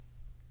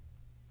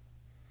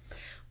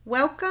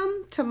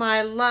Welcome to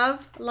my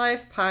Love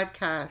Life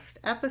podcast,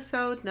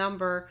 episode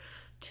number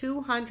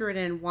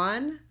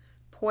 201,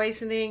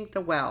 Poisoning the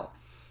Well.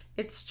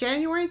 It's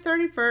January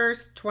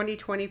 31st,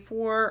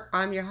 2024.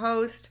 I'm your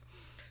host,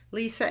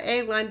 Lisa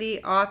A.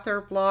 Lundy,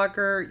 author,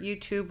 blogger,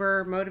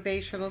 YouTuber,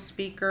 motivational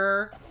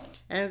speaker,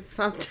 and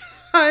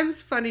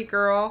sometimes funny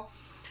girl.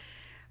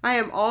 I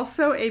am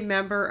also a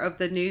member of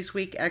the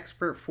Newsweek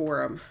Expert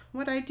Forum.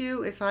 What I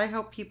do is I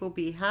help people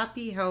be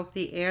happy,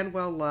 healthy, and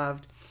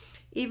well-loved,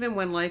 even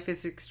when life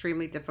is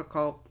extremely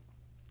difficult.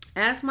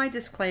 As my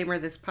disclaimer,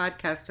 this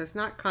podcast does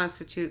not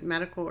constitute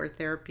medical or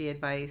therapy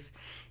advice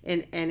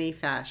in any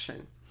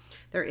fashion.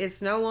 There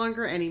is no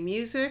longer any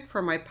music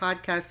for my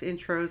podcast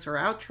intros or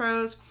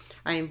outros.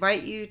 I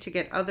invite you to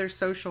get other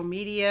social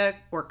media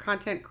or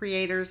content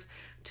creators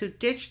to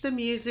ditch the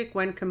music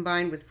when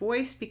combined with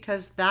voice,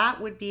 because that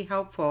would be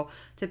helpful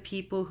to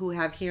people who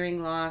have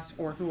hearing loss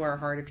or who are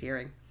hard of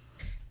hearing.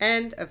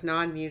 End of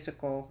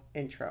non-musical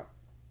intro.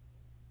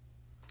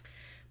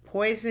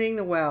 Poisoning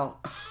the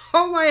well.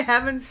 Oh my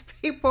heavens,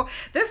 people.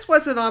 This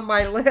wasn't on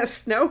my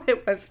list. No,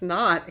 it was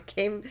not. It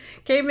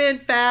came in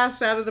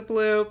fast out of the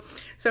blue.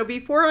 So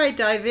before I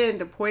dive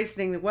into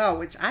poisoning the well,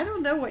 which I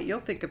don't know what you'll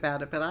think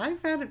about it, but I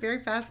found it very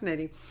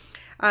fascinating.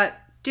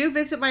 Do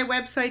visit my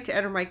website to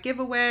enter my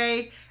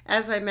giveaway.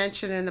 As I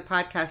mentioned in the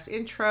podcast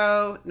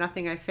intro,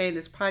 nothing I say in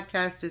this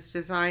podcast is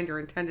designed or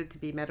intended to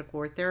be medical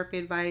or therapy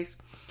advice.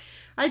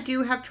 I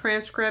do have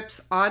transcripts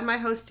on my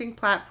hosting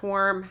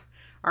platform,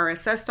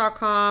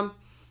 rss.com.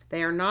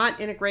 They are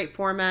not in a great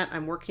format.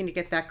 I'm working to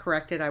get that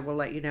corrected. I will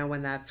let you know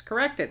when that's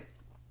corrected.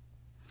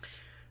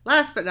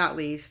 Last but not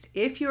least,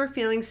 if you are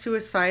feeling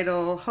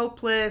suicidal,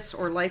 hopeless,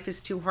 or life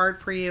is too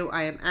hard for you,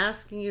 I am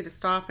asking you to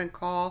stop and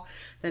call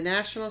the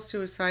National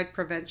Suicide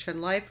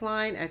Prevention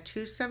Lifeline at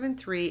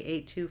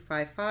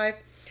 273-8255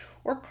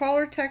 or call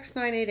or text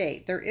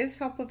 988. There is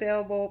help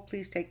available.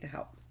 Please take the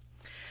help.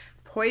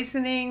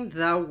 Poisoning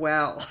the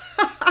well.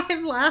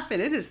 I'm laughing.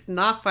 It is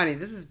not funny.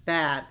 This is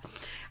bad.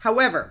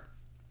 However,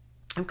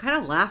 I'm kind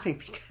of laughing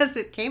because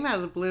it came out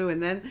of the blue,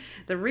 and then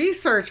the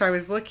research I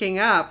was looking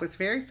up was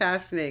very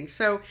fascinating.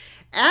 So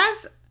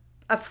as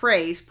a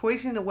phrase,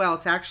 poisoning the well,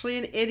 it's actually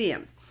an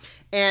idiom.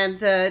 And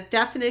the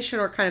definition,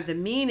 or kind of the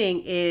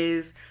meaning,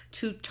 is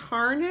to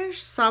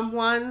tarnish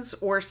someone's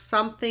or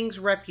something's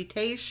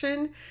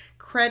reputation,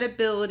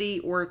 credibility,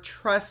 or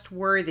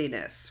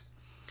trustworthiness.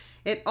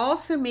 It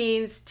also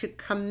means to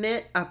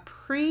commit a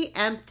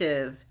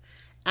preemptive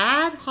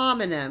ad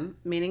hominem,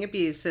 meaning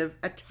abusive,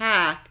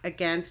 attack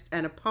against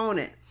an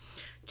opponent,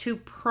 to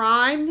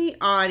prime the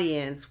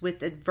audience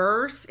with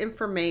adverse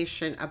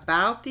information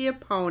about the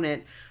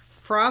opponent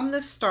from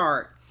the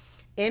start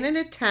in an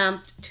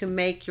attempt to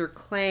make your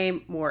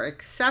claim more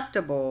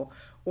acceptable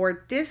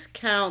or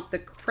discount the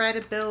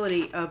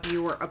credibility of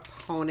your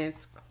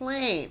opponent's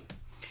claim.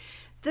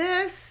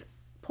 This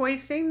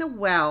poisoning the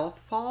well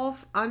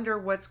falls under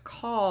what's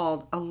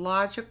called a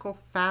logical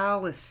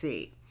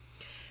fallacy.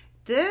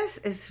 This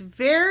is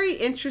very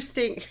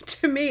interesting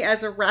to me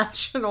as a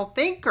rational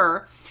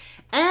thinker,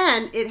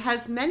 and it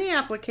has many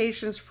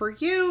applications for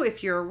you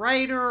if you're a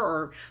writer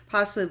or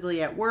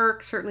possibly at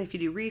work. Certainly if you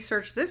do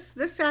research,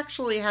 this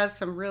actually has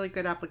some really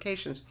good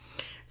applications.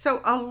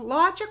 So a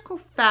logical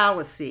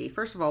fallacy,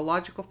 first of all,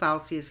 logical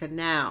fallacy is a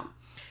noun,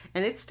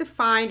 and it's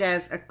defined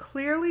as a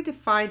clearly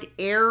defined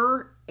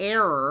error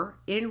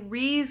in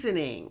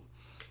reasoning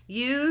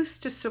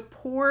used to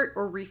support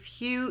or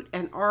refute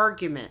an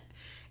argument,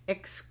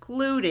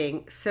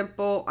 excluding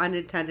simple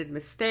unintended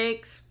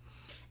mistakes.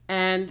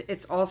 And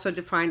it's also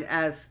defined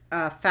as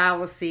a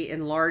fallacy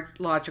in large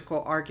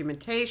logical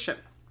argumentation.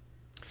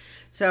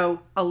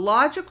 So a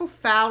logical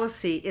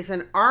fallacy is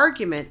an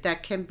argument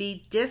that can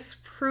be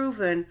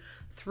disproven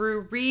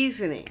through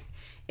reasoning.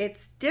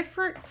 It's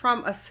different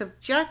from a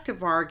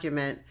subjective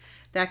argument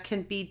that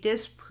can be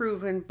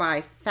disproven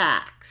by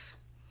facts.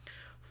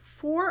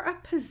 For a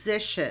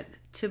position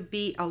to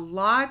be a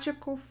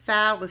logical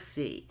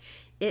fallacy,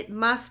 it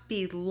must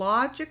be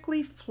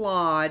logically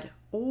flawed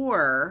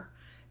or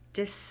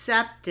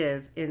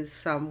deceptive in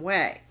some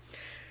way.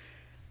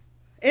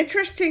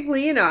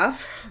 Interestingly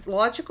enough,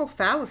 logical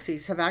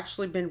fallacies have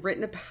actually been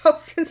written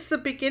about since the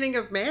beginning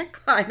of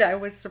mankind, I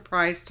was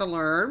surprised to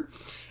learn.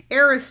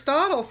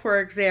 Aristotle,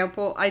 for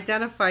example,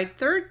 identified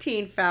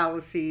 13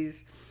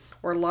 fallacies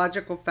or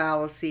logical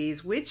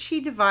fallacies, which he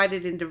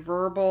divided into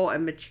verbal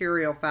and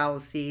material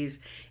fallacies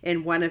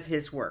in one of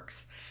his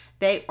works.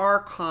 They are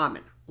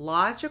common.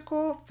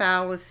 Logical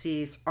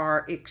fallacies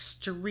are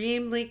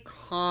extremely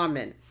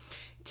common.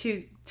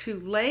 To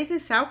lay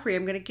this out for you,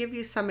 I'm going to give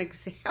you some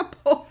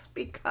examples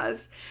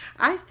because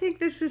I think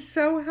this is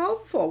so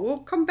helpful. We'll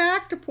come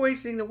back to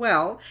poisoning the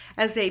well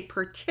as a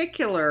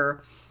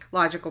particular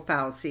logical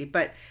fallacy,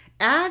 but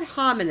ad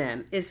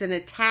hominem is an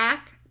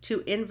attack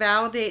to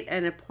invalidate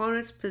an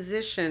opponent's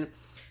position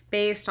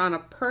based on a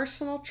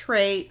personal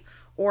trait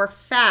or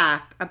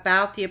fact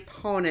about the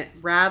opponent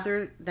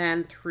rather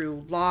than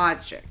through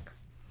logic.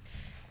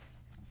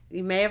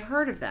 You may have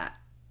heard of that.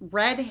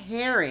 red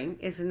herring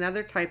is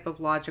another type of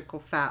logical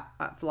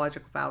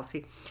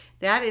fallacy.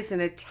 That is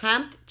an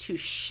attempt to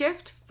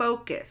shift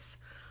focus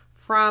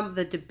from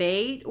the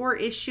debate or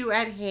issue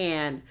at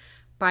hand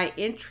by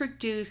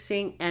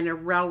introducing an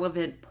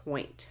irrelevant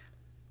point.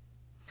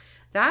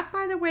 That,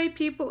 by the way,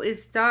 people,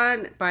 is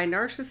done by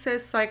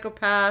narcissists,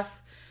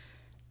 psychopaths,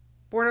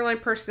 borderline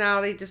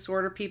personality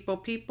disorder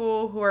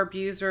people who are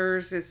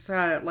abusers. It's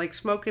like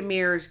smoke and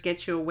mirrors,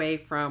 get you away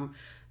from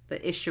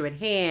the issue at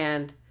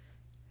hand.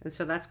 And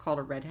so that's called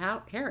a red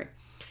herring.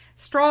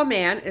 Straw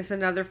man is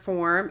another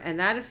form, and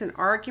that is an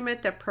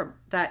argument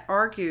that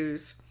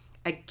argues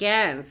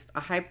against a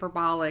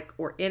hyperbolic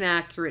or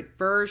inaccurate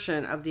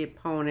version of the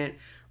opponent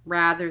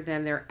rather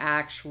than their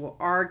actual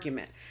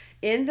argument.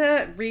 In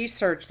the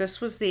research, this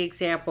was the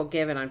example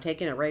given. I'm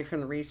taking it right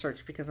from the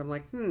research because I'm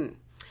like,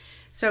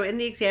 So in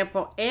the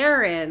example,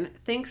 Aaron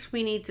thinks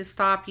we need to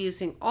stop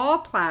using all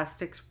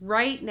plastics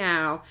right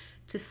now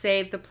to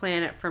save the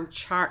planet from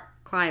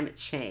climate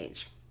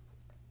change.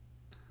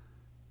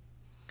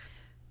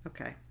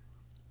 Okay.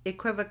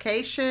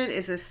 Equivocation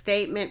is a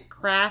statement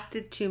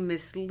crafted to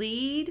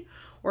mislead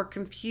or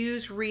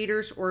confuse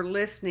readers or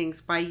listenings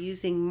by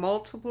using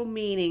multiple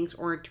meanings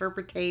or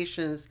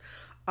interpretations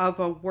of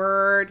a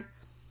word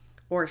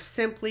or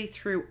simply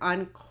through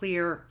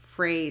unclear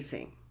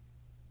phrasing.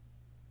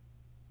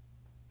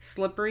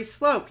 Slippery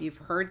slope, you've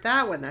heard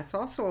that one. That's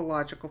also a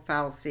logical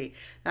fallacy.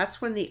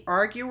 That's when the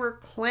arguer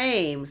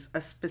claims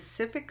a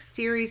specific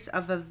series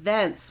of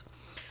events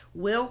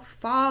will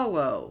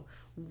follow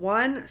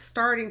one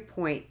starting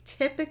point,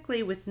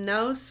 typically with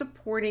no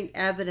supporting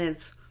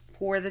evidence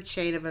for the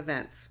chain of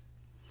events.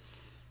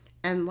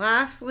 And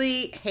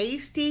lastly,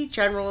 hasty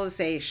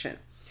generalization.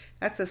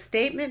 That's a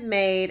statement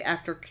made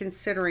after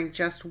considering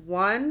just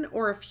one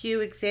or a few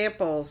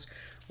examples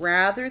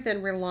rather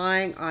than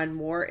relying on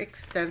more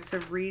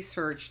extensive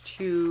research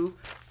to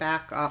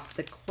back up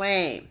the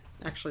claim.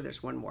 Actually,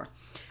 there's one more.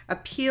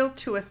 Appeal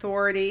to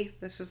authority.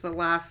 This is the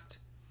last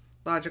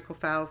logical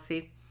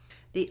fallacy.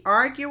 In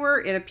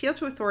appeal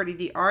to authority,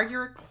 the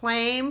arguer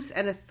claims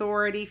an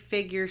authority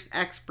figure's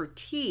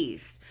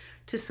expertise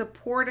to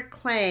support a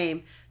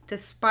claim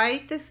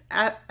despite this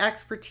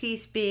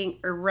expertise being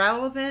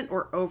irrelevant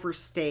or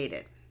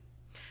overstated.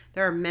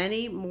 There are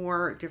many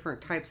more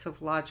different types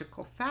of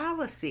logical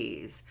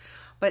fallacies,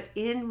 but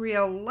in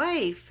real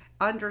life,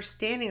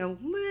 understanding a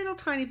little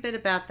tiny bit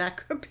about that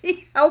could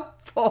be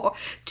helpful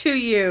to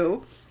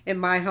you, in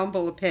my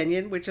humble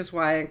opinion, which is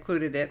why I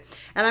included it.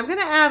 And I'm going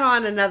to add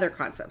on another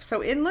concept.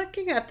 So in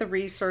looking at the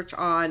research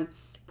on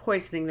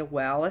poisoning the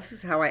well, this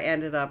is how I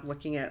ended up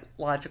looking at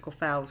logical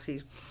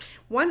fallacies.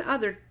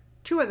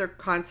 Two other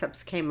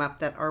concepts came up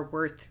that are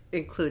worth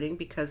including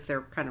because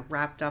they're kind of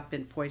wrapped up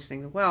in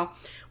poisoning the well.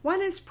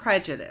 One is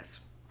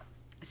prejudice.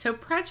 So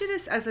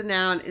prejudice as a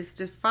noun is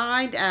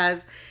defined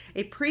as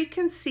a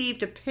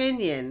preconceived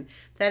opinion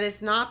that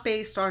is not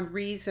based on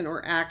reason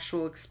or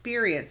actual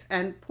experience.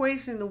 And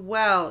poisoning the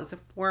well is a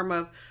form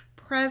of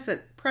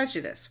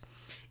prejudice.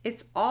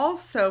 It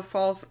also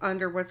falls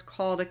under what's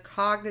called a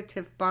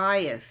cognitive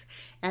bias.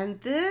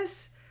 And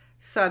this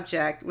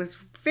subject was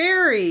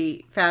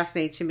very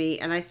fascinating to me,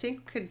 and I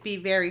think could be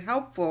very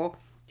helpful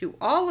to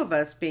all of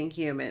us being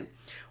human.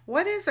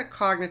 What is a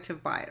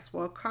cognitive bias?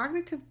 Well, a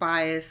cognitive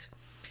bias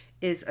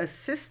is a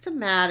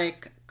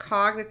systematic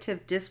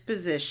cognitive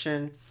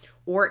disposition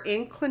or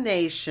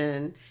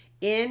inclination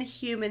in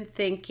human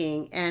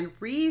thinking and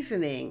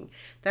reasoning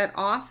that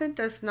often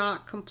does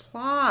not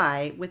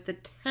comply with the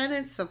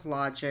tenets of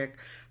logic,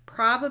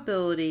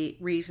 probability,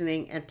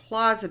 reasoning, and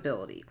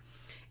plausibility.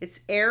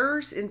 It's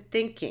errors in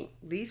thinking.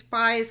 These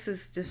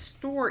biases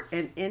distort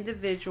an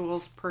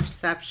individual's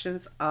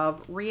perceptions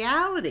of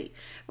reality.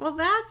 Well,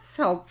 that's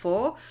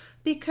helpful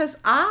because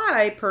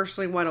I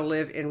personally want to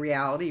live in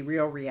reality,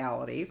 real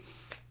reality,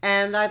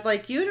 and I'd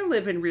like you to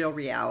live in real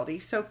reality.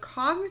 So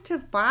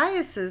cognitive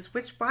biases,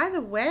 which by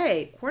the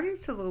way, according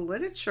to the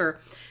literature,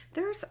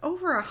 there's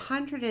over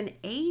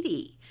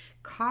 180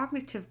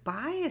 cognitive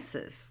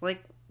biases.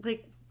 Like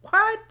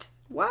what?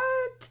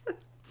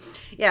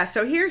 Yeah,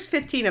 so here's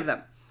 15 of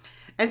them.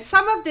 And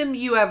some of them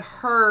you have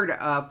heard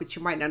of, but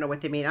you might not know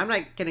what they mean. I'm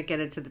not going to get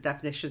into the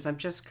definitions. I'm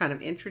just kind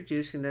of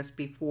introducing this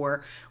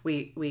before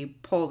we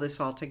pull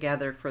this all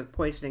together for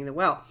poisoning the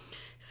well.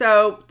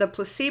 So the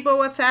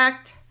placebo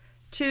effect,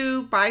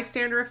 2,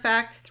 bystander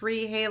effect,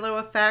 3, halo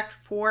effect,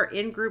 4,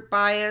 in-group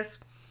bias,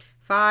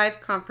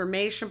 5,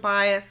 confirmation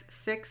bias,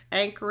 6,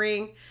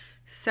 anchoring,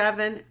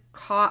 7,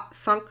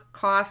 sunk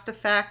cost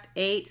effect,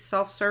 8,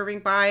 self-serving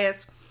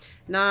bias,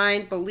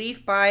 9,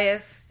 belief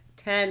bias,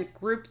 10,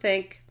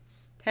 groupthink,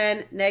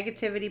 10,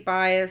 negativity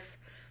bias,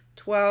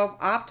 12,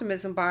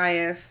 optimism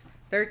bias,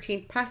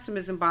 13,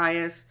 pessimism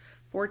bias,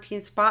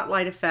 14,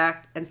 spotlight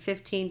effect, and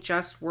 15,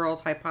 just world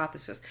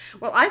hypothesis.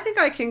 Well, I think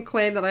I can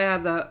claim that I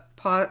have the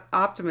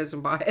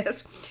optimism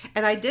bias,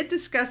 and I did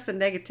discuss the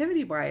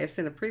negativity bias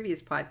in a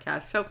previous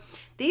podcast. So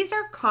these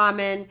are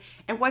common,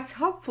 and what's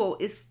helpful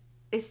is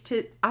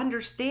to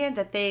understand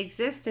that they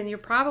exist, and you're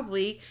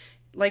probably,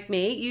 like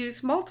me,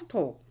 use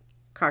multiple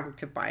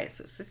cognitive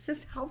biases. This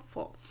is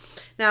helpful.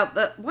 Now,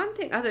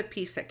 the other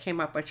piece that came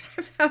up, which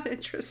I found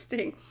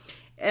interesting,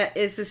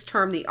 is this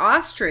term, the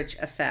ostrich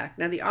effect.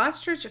 Now, the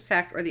ostrich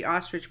effect or the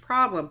ostrich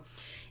problem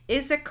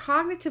is a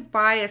cognitive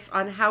bias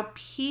on how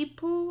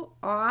people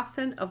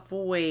often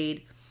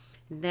avoid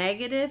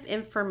negative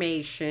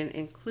information,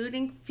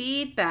 including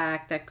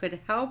feedback that could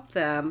help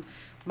them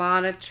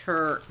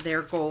monitor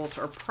their goals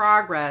or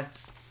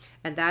progress.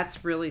 And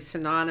that's really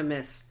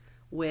synonymous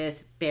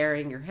with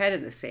burying your head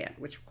in the sand,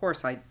 which of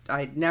course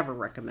I'd never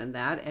recommend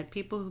that. And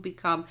people who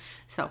become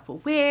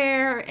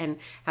self-aware and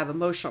have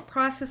emotional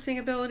processing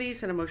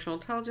abilities and emotional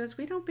intelligence,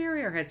 we don't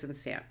bury our heads in the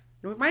sand.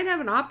 We might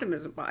have an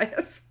optimism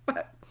bias,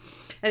 but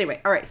anyway,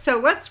 all right. So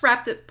let's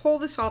pull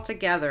this all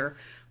together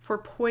for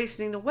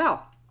poisoning the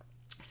well.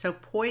 So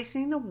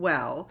poisoning the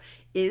well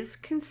is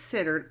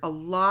considered a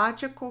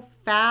logical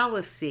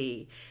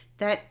fallacy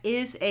that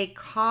is a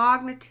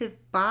cognitive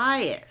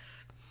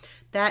bias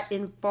that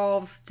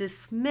involves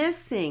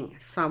dismissing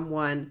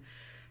someone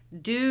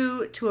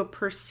due to a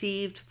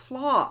perceived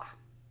flaw.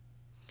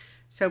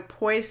 So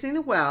poisoning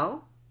the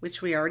well,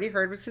 which we already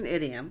heard was an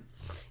idiom,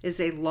 is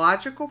a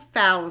logical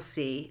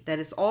fallacy that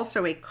is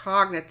also a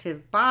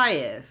cognitive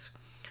bias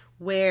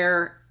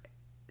where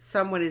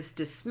someone is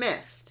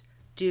dismissed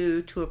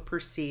due to a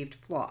perceived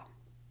flaw.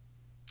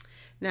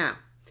 Now,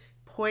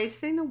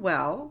 poisoning the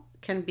well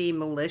can be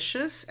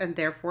malicious and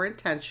therefore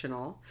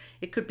intentional.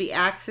 It could be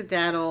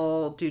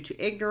accidental due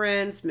to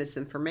ignorance,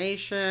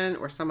 misinformation,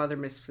 or some other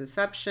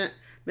misperception,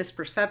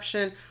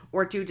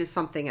 or due to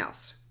something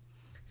else.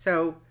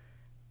 So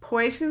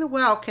poisoning the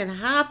well can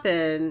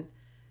happen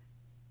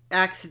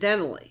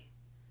accidentally.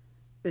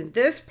 In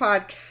this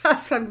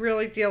podcast, I'm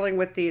really dealing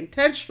with the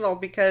intentional,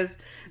 because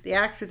the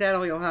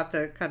accidental you'll have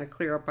to kind of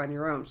clear up on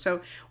your own. So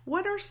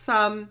what are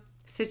some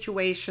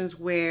situations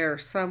where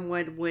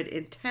someone would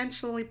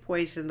intentionally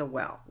poison the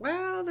well?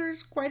 Well,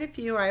 there's quite a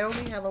few. I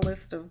only have a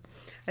list of,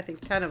 I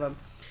think, 10 of them.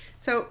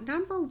 So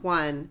number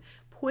one,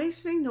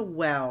 poisoning the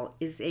well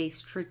is a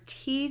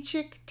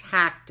strategic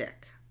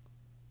tactic.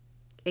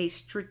 A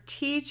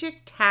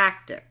strategic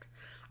tactic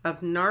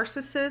of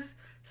narcissists,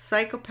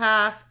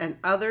 psychopaths, and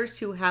others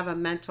who have a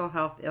mental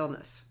health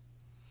illness.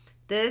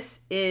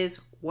 This is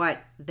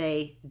what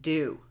they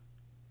do,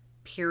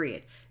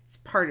 period. It's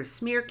part of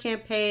smear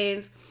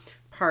campaigns,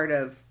 part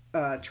of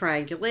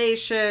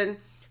triangulation.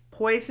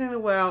 Poisoning the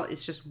well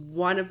is just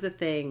one of the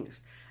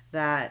things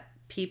that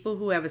people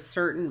who have a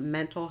certain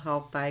mental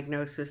health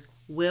diagnosis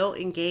will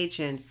engage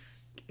in,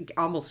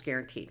 almost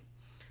guaranteed.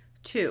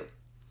 2,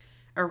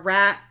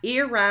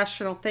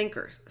 irrational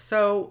thinkers.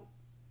 So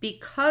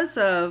because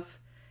of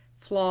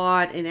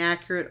flawed,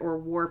 inaccurate, or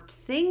warped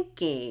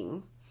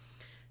thinking,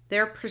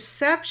 their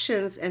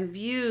perceptions and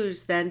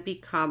views then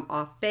become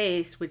off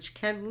base, which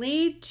can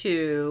lead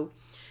to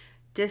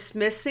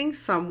dismissing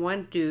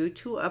someone due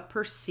to a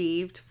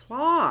perceived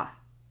flaw.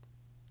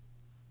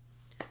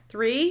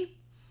 3,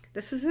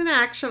 this is an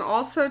action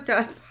also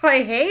done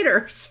by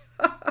haters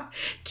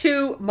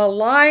to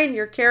malign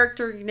your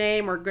character,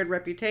 name, or good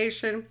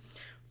reputation.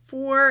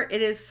 4,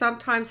 it is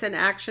sometimes an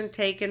action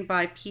taken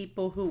by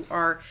people who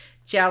are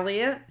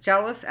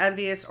jealous,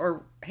 envious,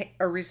 or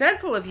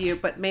resentful of you,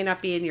 but may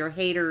not be in your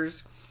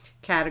haters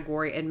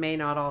category and may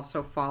not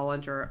also fall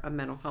under a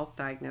mental health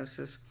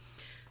diagnosis.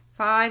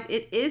 5,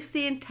 it is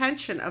the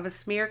intention of a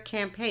smear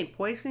campaign.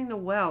 Poisoning the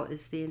well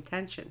is the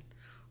intention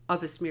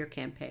of a smear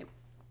campaign.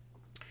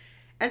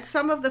 And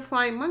some of the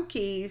flying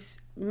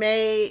monkeys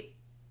may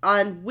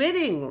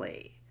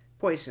unwittingly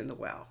poison the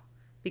well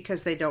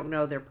because they don't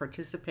know they're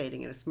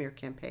participating in a smear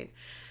campaign.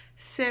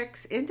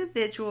 6,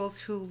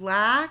 individuals who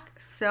lack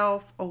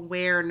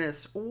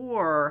self-awareness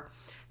or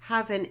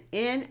have an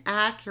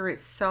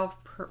inaccurate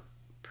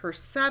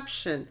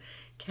self-perception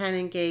can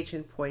engage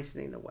in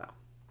poisoning the well.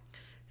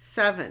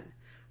 7,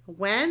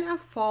 when a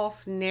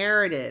false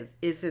narrative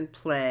is in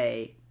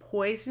play,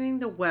 poisoning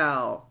the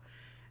well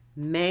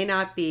may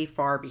not be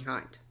far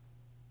behind.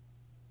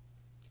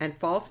 And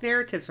false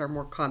narratives are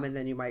more common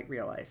than you might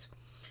realize.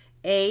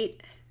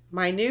 8,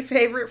 my new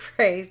favorite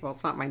phrase, well,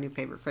 it's not my new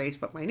favorite phrase,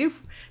 but my new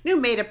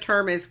made-up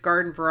term is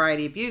garden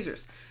variety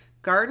abusers.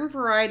 Garden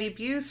variety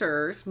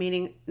abusers,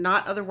 meaning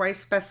not otherwise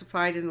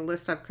specified in the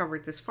list I've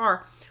covered this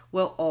far,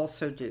 will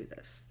also do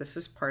this. This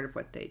is part of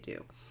what they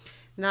do.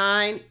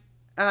 9,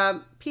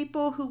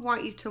 people who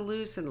want you to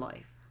lose in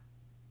life.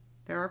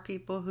 There are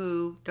people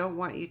who don't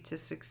want you to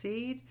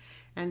succeed,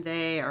 and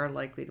they are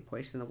likely to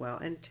poison the well.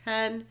 And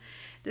 10,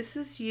 this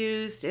is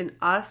used in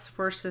us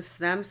versus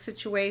them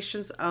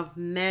situations of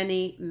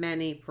many,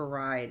 many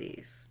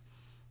varieties.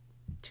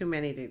 Too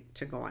many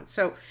to go on.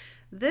 So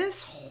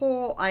this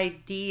whole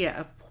idea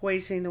of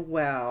poisoning the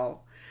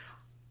well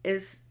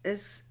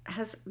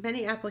has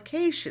many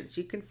applications.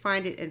 You can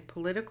find it in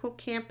political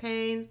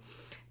campaigns,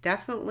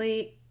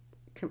 definitely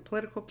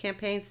political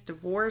campaigns,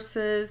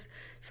 divorces.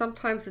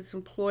 Sometimes it's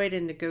employed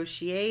in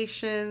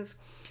negotiations,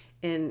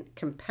 in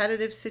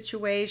competitive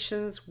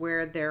situations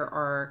where there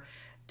are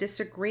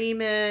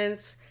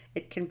disagreements,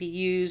 It can be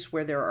used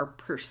where there are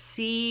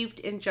perceived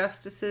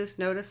injustices.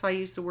 Notice I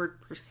use the word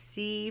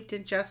perceived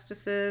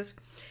injustices,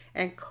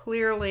 and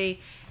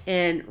clearly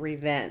in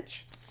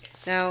revenge.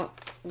 Now,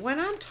 when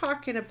I'm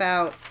talking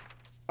about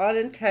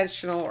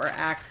unintentional or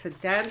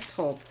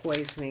accidental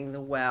poisoning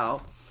the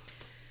well,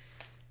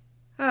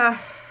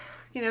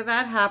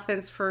 that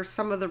happens for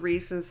some of the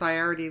reasons I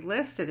already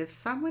listed. If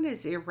someone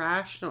is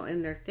irrational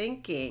in their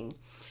thinking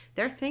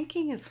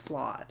is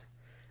flawed.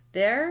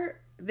 Their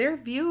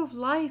view of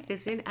life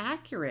is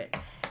inaccurate,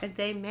 and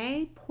they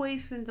may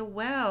poison the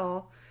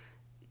well,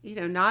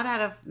 not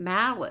out of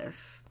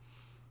malice,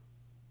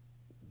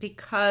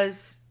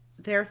 because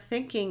their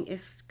thinking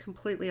is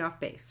completely off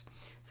base.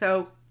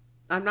 So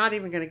I'm not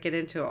even going to get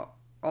into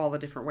all the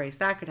different ways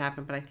that could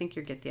happen, but I think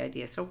you get the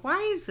idea. So why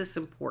is this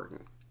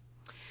important?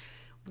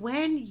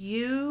 When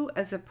you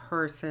as a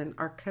person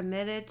are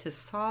committed to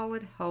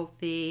solid,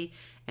 healthy,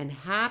 and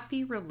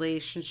happy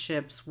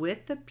relationships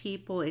with the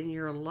people in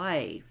your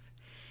life,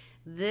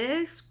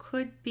 this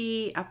could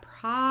be a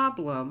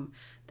problem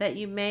that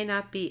you may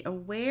not be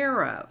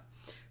aware of.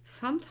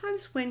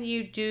 Sometimes when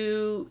you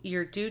do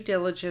your due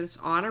diligence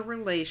on a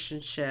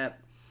relationship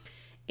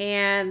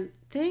and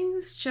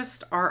things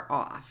just are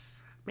off,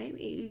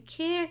 maybe you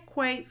can't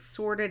quite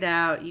sort it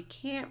out, you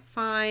can't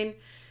find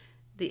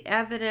the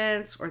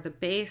evidence or the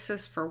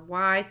basis for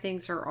why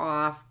things are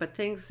off, but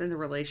things in the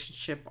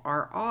relationship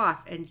are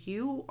off, and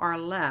you are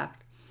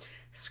left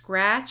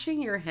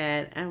scratching your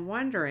head and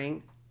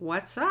wondering,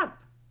 what's up?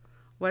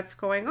 What's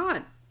going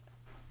on?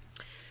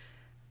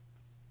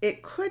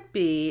 It could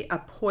be a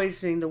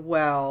poisoning the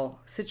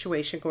well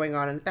situation going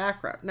on in the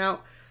background.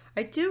 Now,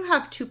 I do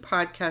have 2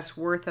 podcasts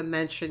worth a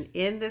mention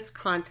in this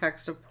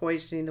context of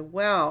poisoning the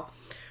well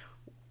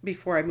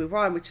before I move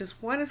on, which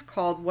is one is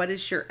called What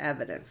is Your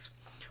Evidence?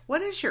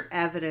 What is Your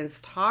Evidence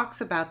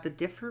talks about the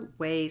different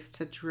ways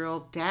to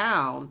drill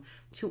down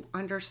to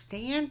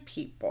understand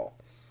people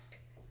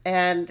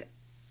and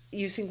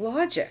using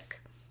logic.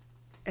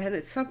 And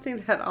it's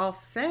something that I'll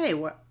say,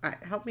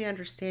 help me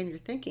understand your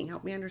thinking.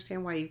 Help me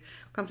understand why you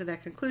come to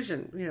that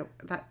conclusion,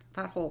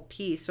 that whole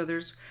piece. So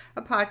there's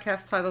a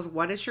podcast titled,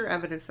 What is Your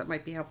Evidence? That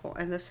might be helpful.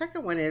 And the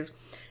second one is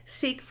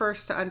Seek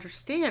First to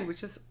Understand,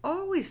 which is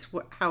always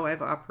how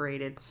I've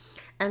operated.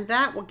 And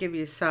that will give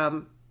you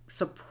some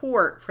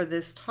support for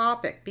this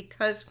topic,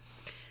 because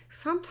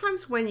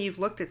sometimes when you've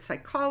looked at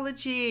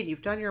psychology and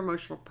you've done your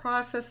emotional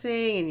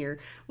processing and you're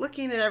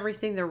looking at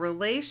everything, the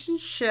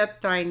relationship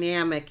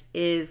dynamic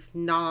is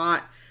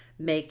not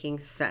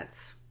making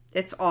sense.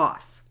 It's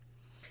off.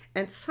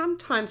 And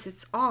sometimes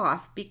it's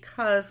off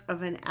because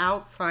of an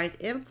outside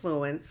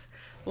influence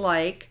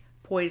like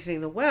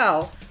poisoning the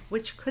well,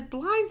 which could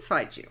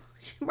blindside you.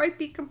 You might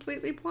be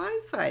completely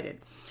blindsided.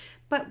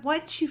 But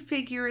once you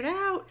figure it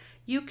out,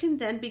 you can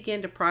then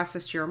begin to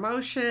process your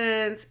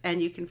emotions,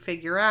 and you can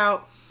figure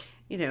out,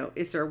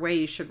 is there a way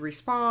you should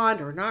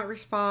respond or not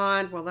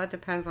respond? Well, that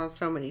depends on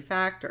so many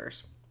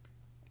factors.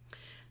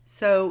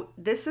 So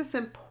this is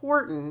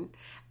important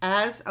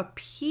as a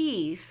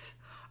piece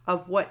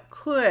of what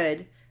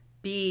could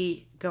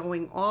be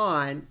going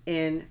on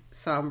in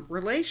some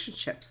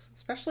relationships,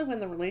 especially when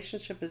the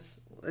relationship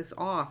is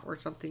off or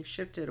something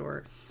shifted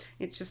or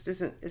it just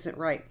isn't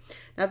right.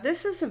 Now,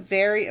 this is a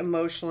very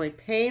emotionally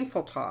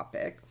painful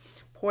topic.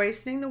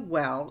 Poisoning the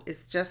well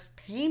is just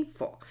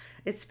painful.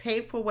 It's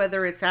painful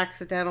whether it's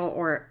accidental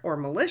or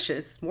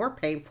malicious. It's more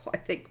painful, I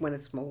think, when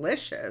it's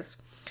malicious.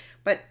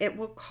 But it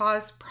will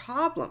cause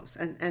problems.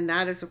 And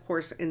that is, of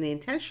course, in the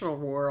intentional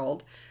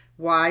world,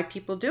 why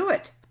people do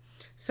it.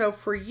 So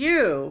for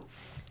you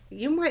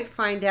might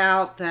find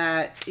out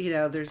that,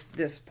 there's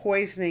this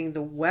poisoning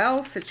the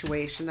well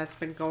situation that's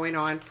been going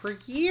on for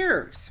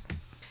years.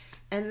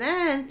 And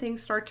then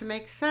things start to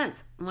make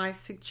sense. My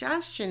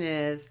suggestion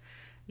is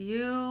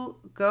you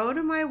go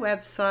to my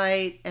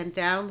website and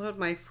download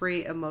my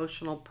free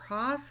emotional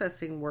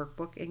processing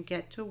workbook and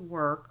get to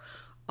work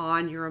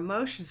on your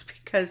emotions,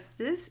 because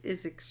this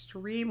is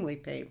extremely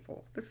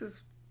painful. This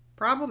is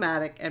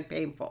problematic and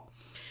painful.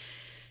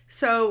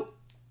 So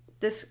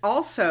this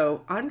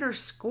also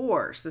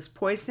underscores, this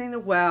poisoning the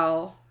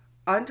well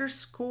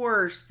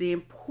underscores the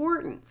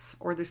importance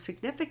or the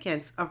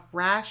significance of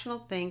rational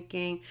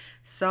thinking,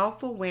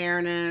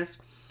 self-awareness,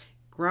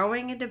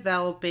 growing and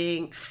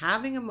developing,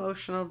 having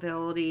emotional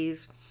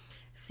abilities,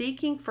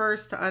 seeking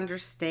first to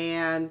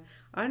understanding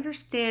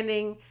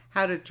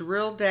how to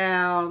drill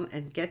down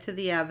and get to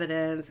the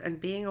evidence, and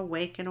being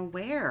awake and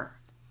aware.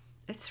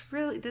 This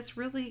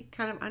really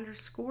kind of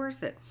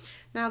underscores it.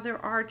 Now,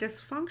 there are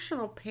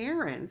dysfunctional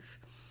parents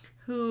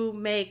who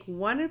make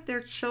one of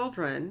their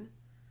children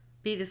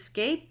be the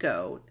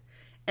scapegoat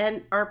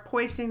and are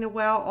poisoning the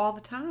well all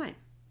the time.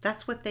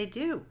 That's what they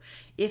do.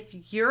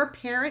 If you're a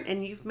parent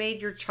and you've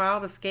made your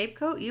child a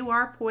scapegoat, you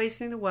are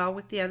poisoning the well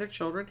with the other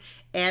children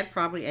and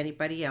probably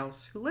anybody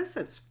else who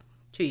listens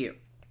to you.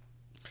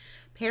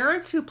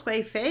 Parents who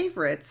play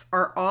favorites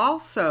are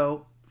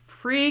also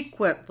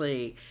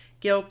frequently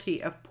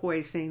guilty of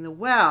poisoning the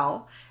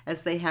well,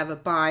 as they have a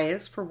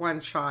bias for one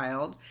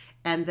child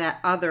and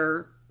that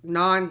other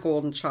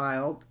non-golden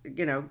child,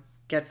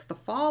 gets the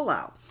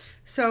fallout.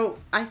 So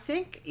I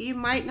think you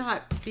might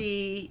not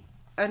be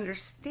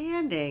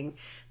understanding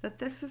that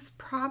this is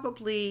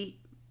probably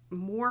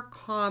more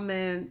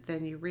common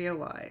than you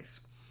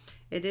realize.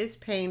 It is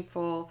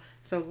painful,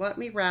 so let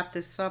me wrap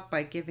this up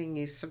by giving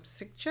you some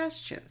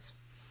suggestions.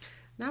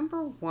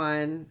 Number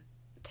one,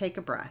 take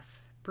a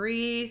breath.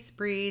 Breathe,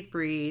 breathe,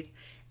 breathe,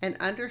 and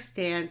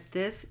understand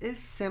this is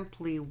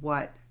simply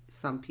what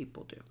some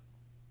people do.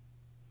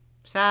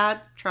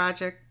 Sad,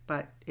 tragic,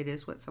 but it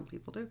is what some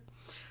people do.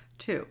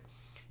 Two,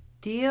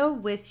 deal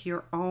with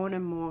your own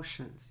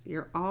emotions,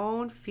 your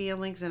own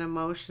feelings and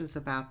emotions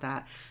about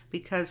that.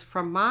 Because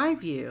from my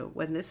view,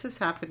 when this has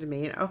happened to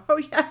me, and oh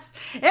yes,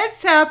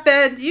 it's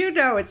happened.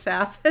 It's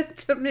happened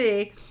to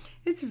me.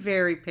 It's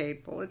very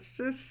painful. It's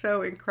just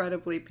so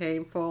incredibly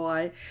painful.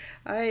 I'm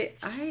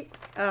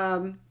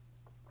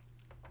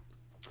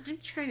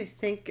trying to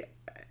think.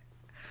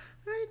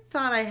 I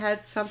thought I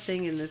had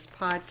something in this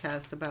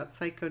podcast about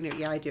psychoneurosis.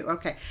 Yeah, I do.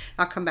 Okay,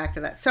 I'll come back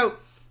to that. So,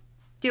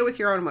 deal with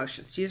your own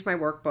emotions. Use my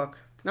workbook.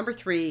 Number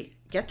 3,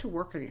 get to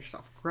work on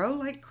yourself. Grow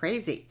like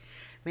crazy.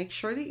 Make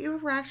sure that you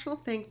have rational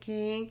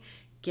thinking.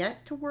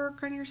 Get to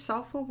work on your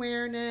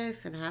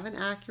self-awareness and have an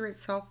accurate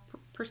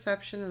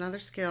self-perception and other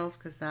skills,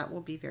 because that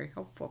will be very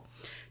helpful.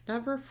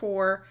 Number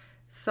 4,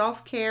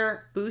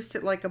 self-care. Boost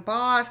it like a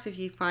boss if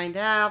you find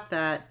out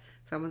that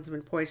someone's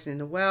been poisoning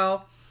the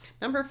well.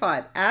 Number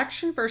 5,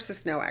 action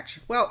versus no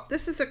action. Well,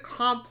 this is a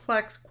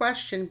complex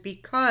question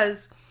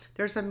because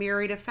there's a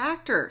myriad of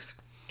factors.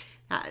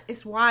 That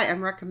is why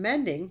I'm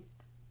recommending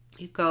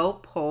you go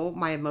pull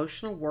my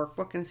emotional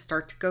workbook and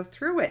start to go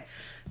through it,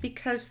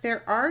 because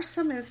there are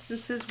some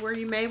instances where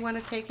you may want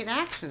to take an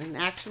action, and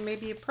action may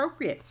be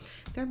appropriate.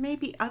 There may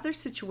be other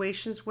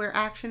situations where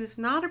action is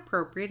not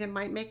appropriate and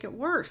might make it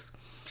worse.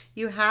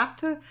 You have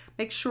to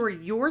make sure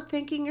your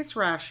thinking is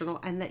rational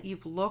and that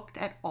you've looked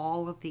at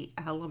all of the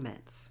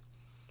elements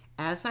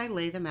as I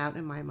lay them out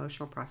in my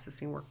emotional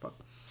processing workbook.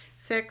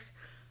 6,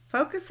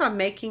 focus on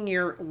making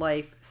your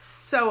life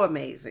so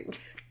amazing.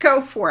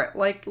 Go for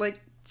it.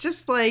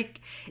 Just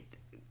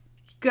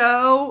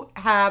go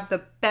have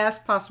the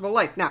best possible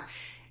life. Now,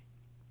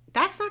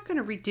 that's not going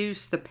to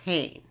reduce the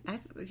pain.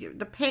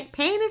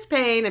 Pain is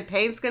pain, and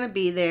pain's going to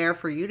be there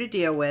for you to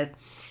deal with.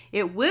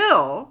 It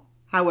will,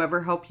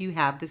 however, help you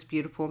have this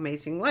beautiful,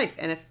 amazing life.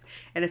 And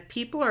if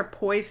people are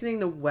poisoning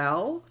the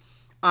well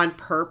on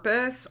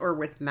purpose or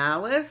with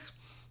malice,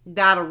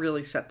 that'll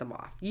really set them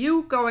off.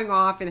 You going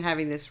off and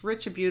having this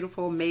rich,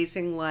 beautiful,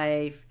 amazing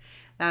life,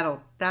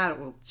 that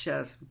will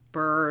just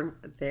burn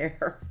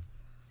their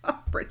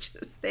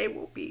bridges. They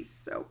will be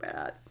so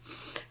bad.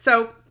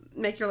 So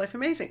make your life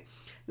amazing.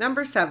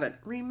 Number 7,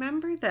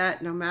 remember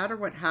that no matter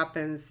what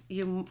happens,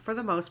 for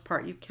the most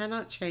part, you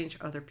cannot change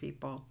other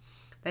people.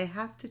 They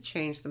have to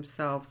change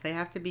themselves. They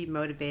have to be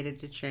motivated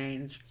to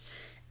change.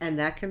 And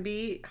that can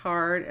be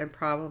hard and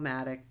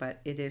problematic,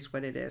 but it is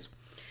what it is.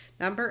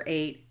 Number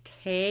 8,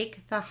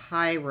 take the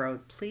high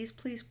road. Please,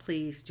 please,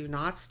 please do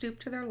not stoop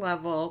to their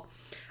level.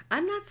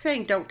 I'm not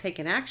saying don't take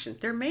an action.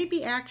 There may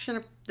be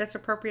action that's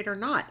appropriate or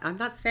not. I'm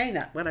not saying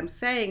that. What I'm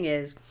saying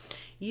is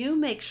you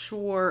make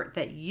sure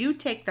that you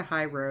take the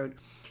high road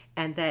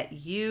and that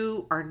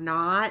you are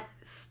not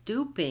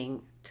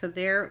stooping to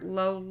their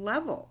low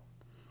level.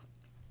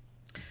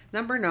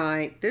 Number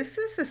 9, this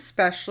is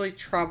especially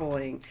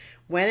troubling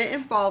when it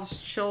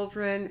involves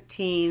children,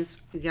 teens,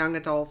 young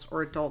adults,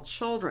 or adult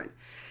children.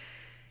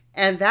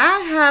 And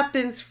that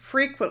happens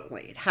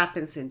frequently. It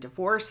happens in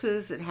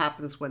divorces. It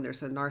happens when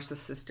there's a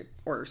narcissistic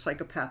or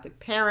psychopathic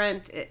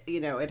parent.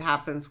 It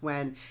happens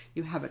when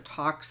you have a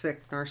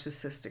toxic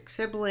narcissistic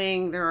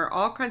sibling. There are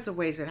all kinds of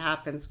ways it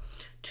happens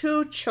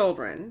to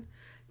children,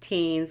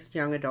 teens,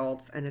 young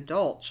adults, and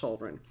adult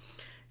children.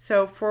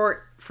 So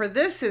for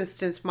this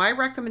instance, my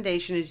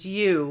recommendation is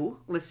you,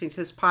 listening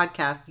to this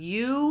podcast,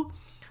 you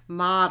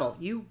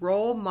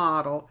role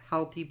model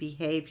healthy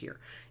behavior.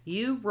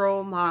 You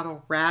role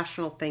model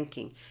rational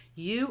thinking.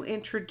 You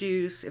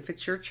introduce, if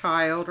it's your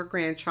child or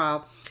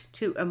grandchild,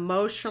 to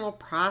emotional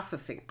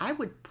processing. I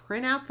would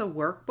print out the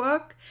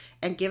workbook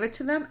and give it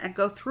to them and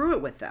go through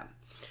it with them.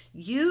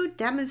 You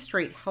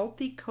demonstrate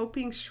healthy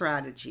coping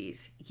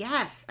strategies,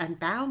 yes, and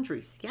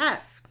boundaries,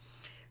 yes.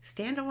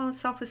 Standalone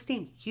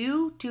self-esteem,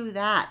 you do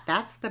that.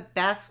 That's the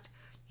best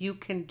you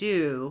can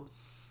do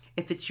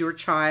if it's your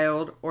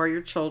child or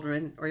your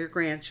children or your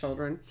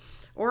grandchildren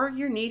or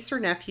your niece or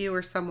nephew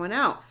or someone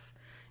else.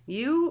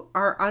 You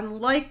are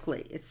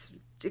unlikely, it's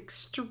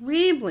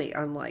extremely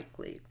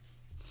unlikely,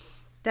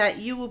 that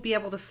you will be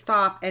able to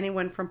stop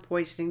anyone from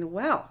poisoning the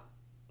well.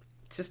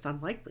 It's just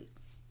unlikely.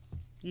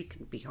 You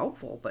can be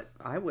hopeful, but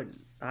I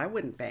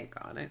wouldn't bank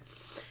on it.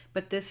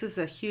 But this is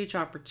a huge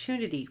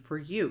opportunity for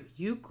you.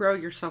 You grow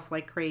yourself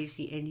like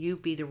crazy and you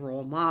be the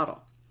role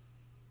model.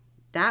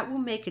 That will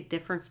make a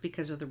difference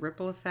because of the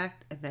ripple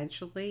effect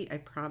eventually, I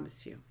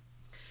promise you.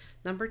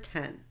 Number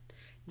 10,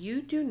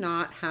 you do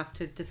not have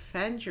to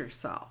defend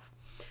yourself.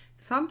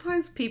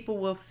 Sometimes people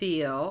will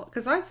feel,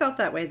 because I felt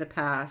that way in the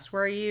past,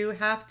 where you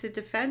have to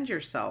defend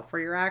yourself for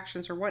your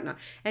actions or whatnot.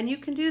 And you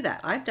can do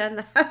that. I've done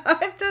that.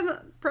 I've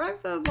done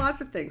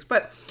lots of things.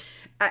 But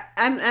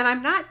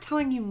I'm not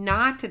telling you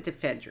not to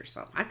defend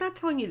yourself. I'm not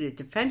telling you to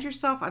defend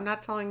yourself. I'm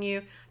not telling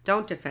you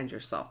don't defend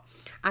yourself.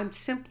 I'm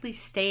simply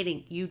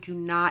stating you do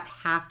not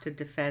have to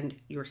defend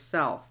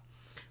yourself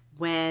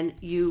when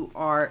you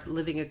are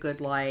living a good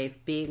life,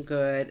 being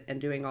good, and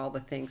doing all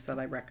the things that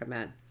I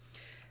recommend.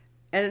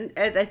 And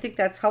I think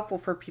that's helpful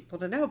for people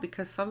to know,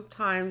 because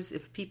sometimes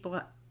if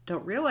people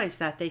don't realize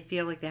that, they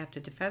feel like they have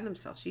to defend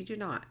themselves. You do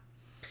not.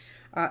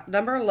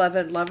 Number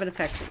 11, love and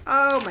affection.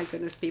 Oh my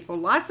goodness, people.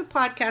 Lots of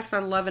podcasts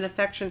on love and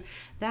affection.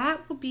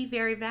 That will be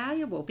very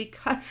valuable,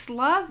 because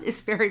love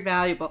is very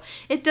valuable.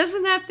 It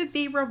doesn't have to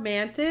be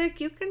romantic.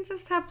 You can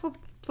just have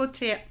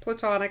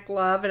platonic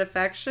love and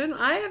affection.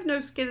 I have no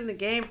skin in the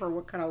game for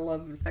what kind of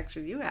love and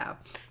affection you have.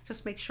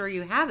 Just make sure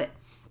you have it.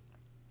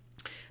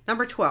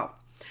 Number 12.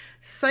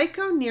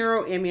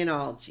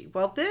 Psychoneuroimmunology.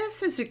 Well,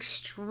 this is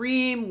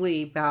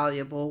extremely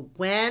valuable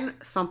when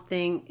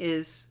something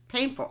is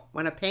painful,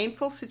 when a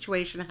painful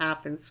situation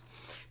happens,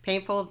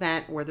 painful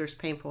event where there's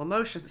painful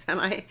emotions.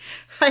 And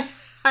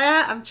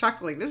I'm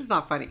chuckling. This is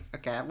not funny.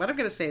 Okay, what I'm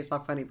going to say is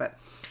not funny, but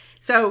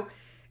so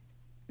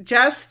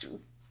just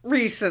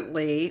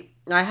recently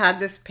I had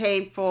this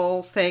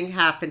painful thing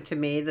happen to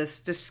me,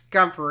 this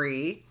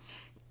discovery.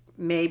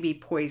 Maybe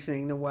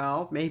poisoning the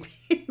well,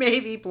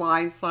 maybe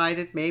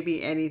blindsided,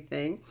 maybe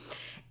anything.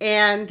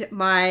 And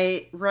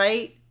my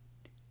right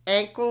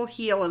ankle,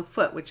 heel, and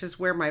foot, which is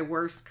where my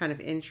worst kind of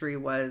injury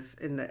was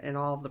in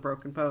all of the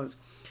broken bones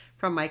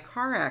from my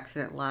car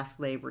accident last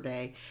Labor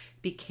Day,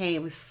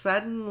 became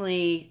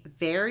suddenly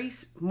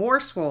more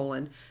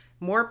swollen,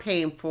 more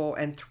painful,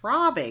 and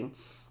throbbing,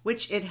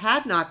 which it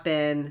had not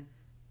been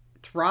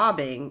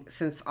throbbing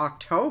since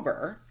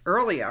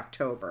early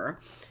October.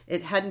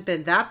 It hadn't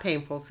been that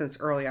painful since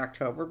early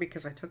October,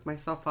 because I took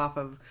myself off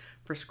of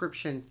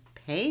prescription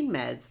pain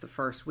meds the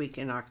first week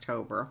in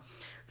October.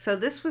 So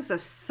this was a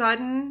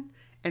sudden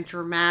and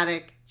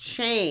dramatic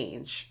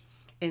change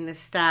in the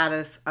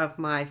status of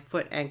my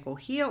foot, ankle,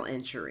 heel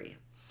injury.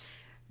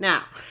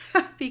 Now,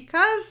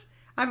 because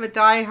I'm a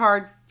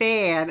diehard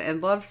fan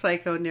and love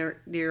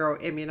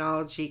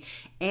psychoneuroimmunology,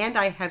 and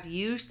I have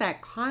used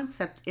that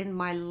concept in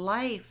my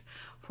life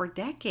for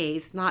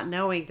decades, not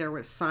knowing there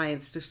was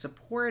science to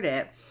support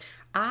it,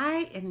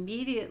 I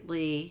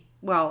immediately,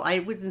 well, I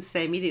wouldn't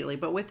say immediately,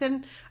 but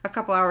within a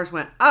couple hours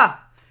went,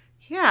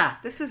 yeah,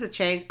 this is a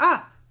change.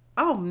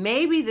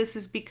 Maybe this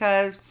is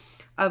because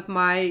of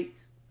my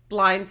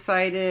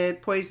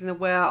blindsided, poison the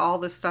well, all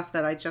the stuff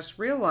that I just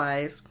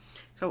realized.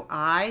 So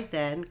I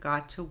then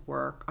got to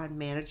work on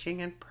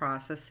managing and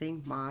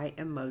processing my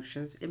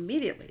emotions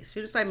immediately, as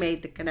soon as I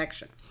made the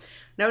connection.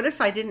 Notice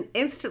I didn't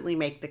instantly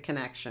make the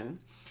connection.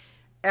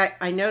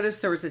 I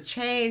noticed there was a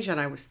change, and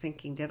I was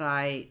thinking, did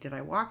I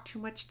walk too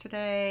much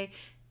today?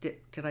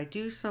 Did I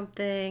do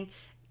something?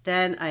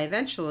 Then I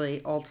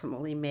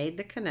ultimately made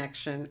the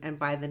connection, and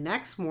by the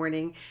next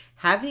morning,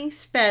 having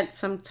spent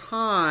some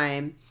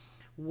time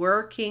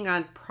working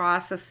on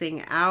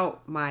processing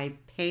out my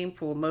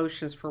painful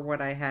emotions for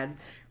what I had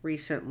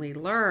recently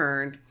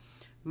learned,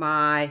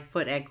 my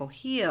foot, ankle,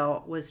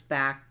 heel was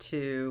back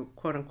to,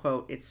 quote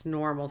unquote, its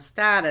normal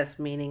status,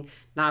 meaning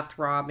not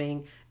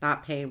throbbing,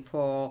 not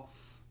painful.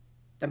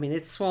 I mean,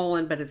 it's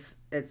swollen, but it's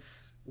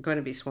going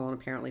to be swollen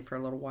apparently for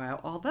a little while.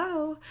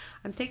 Although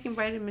I'm taking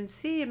vitamin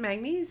C and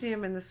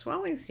magnesium, and the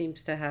swelling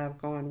seems to have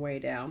gone way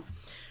down.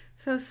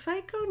 So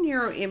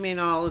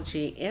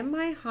psychoneuroimmunology, in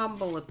my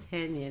humble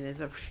opinion, is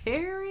a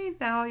very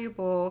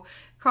valuable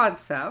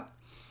concept,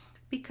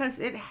 because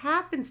it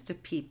happens to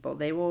people.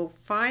 They will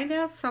find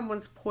out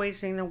someone's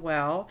poisoning the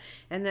well,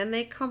 and then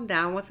they come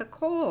down with a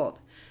cold.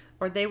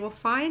 Or they will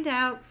find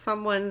out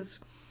someone's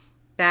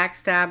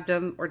backstabbed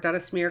them or done a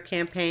smear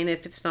campaign,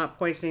 if it's not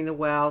poisoning the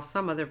well,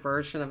 some other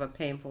version of a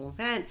painful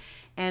event,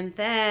 and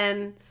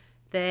then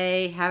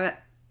they have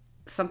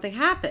something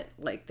happen,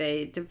 like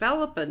they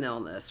develop an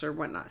illness or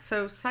whatnot.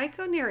 So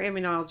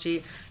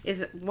psychoneuroimmunology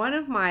is one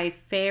of my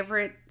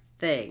favorite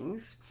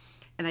things,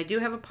 and I do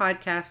have a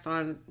podcast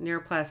on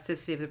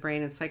neuroplasticity of the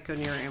brain and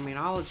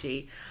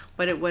psychoneuroimmunology,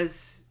 but it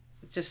was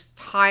just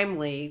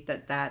timely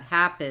that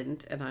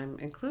happened, and I'm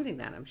including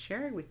that. I'm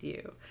sharing with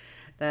you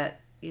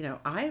that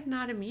I am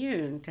not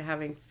immune to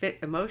having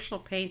emotional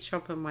pain show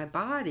up in my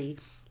body,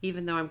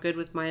 even though I'm good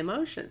with my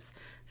emotions.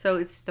 So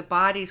it's the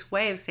body's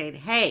way of saying,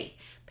 hey,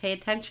 pay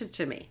attention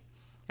to me.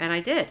 And I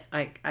did.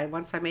 I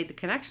once I made the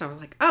connection, I was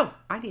like, oh,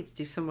 I need to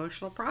do some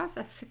emotional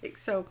processing.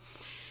 So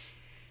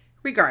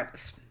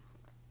regardless,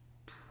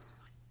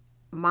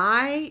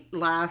 my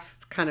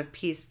last kind of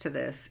piece to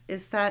this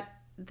is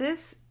that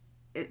this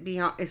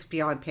is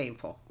beyond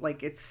painful.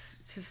 Like,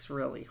 it's just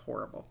really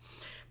horrible.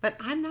 But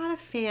I'm not a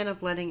fan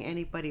of letting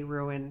anybody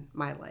ruin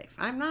my life.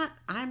 I'm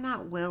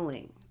not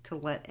willing to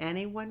let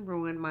anyone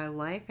ruin my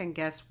life. And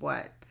guess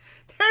what?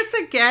 There's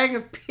a gang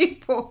of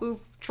people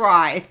who've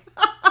tried.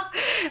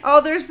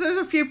 Oh, there's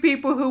a few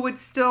people who would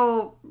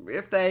still,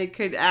 if they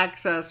could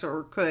access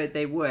or could,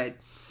 they would.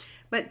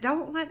 But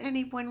don't let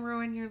anyone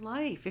ruin your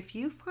life. If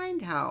you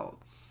find out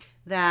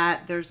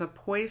that there's a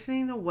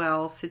poisoning the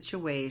well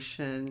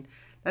situation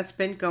that's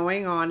been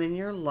going on in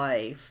your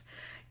life,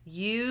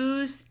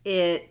 use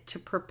it to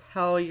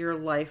propel your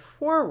life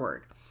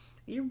forward.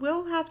 You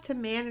will have to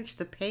manage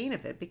the pain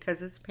of it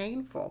because it's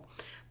painful.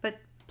 But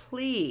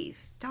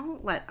please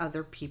don't let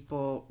other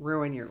people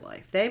ruin your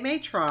life. They may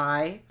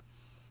try.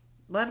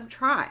 Let them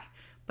try.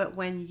 But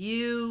when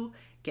you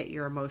get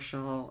your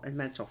emotional and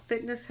mental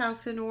fitness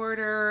house in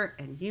order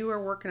and you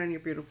are working on your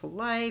beautiful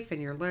life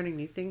and you're learning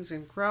new things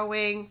and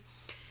growing,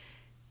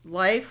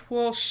 life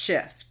will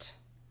shift.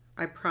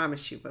 I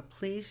promise you. But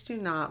please do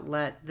not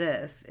let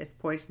this, if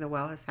poison the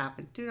well has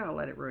happened, do not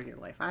let it ruin your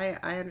life. I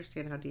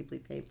understand how deeply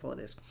painful it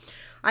is.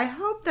 I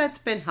hope that's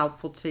been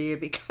helpful to you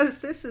because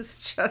this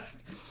is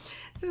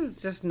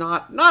just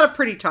not a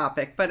pretty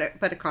topic, but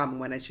a common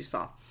one, as you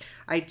saw.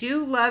 I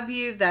do love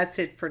you. That's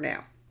it for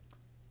now.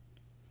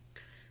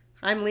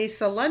 I'm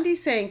Lisa Lundy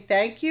saying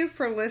thank you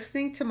for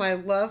listening to my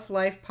Love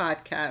Life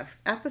podcast,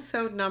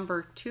 episode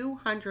number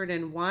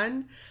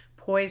 201,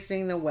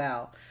 Poisoning the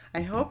Well.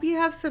 I hope you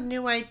have some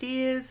new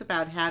ideas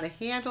about how to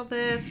handle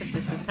this if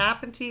this has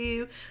happened to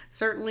you.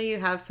 Certainly you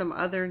have some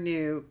other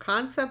new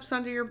concepts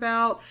under your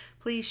belt.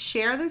 Please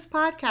share this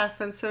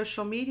podcast on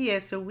social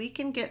media so we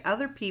can get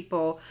other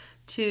people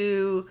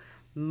to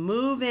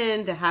move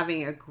into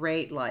having a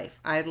great life.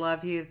 I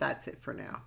love you. That's it for now.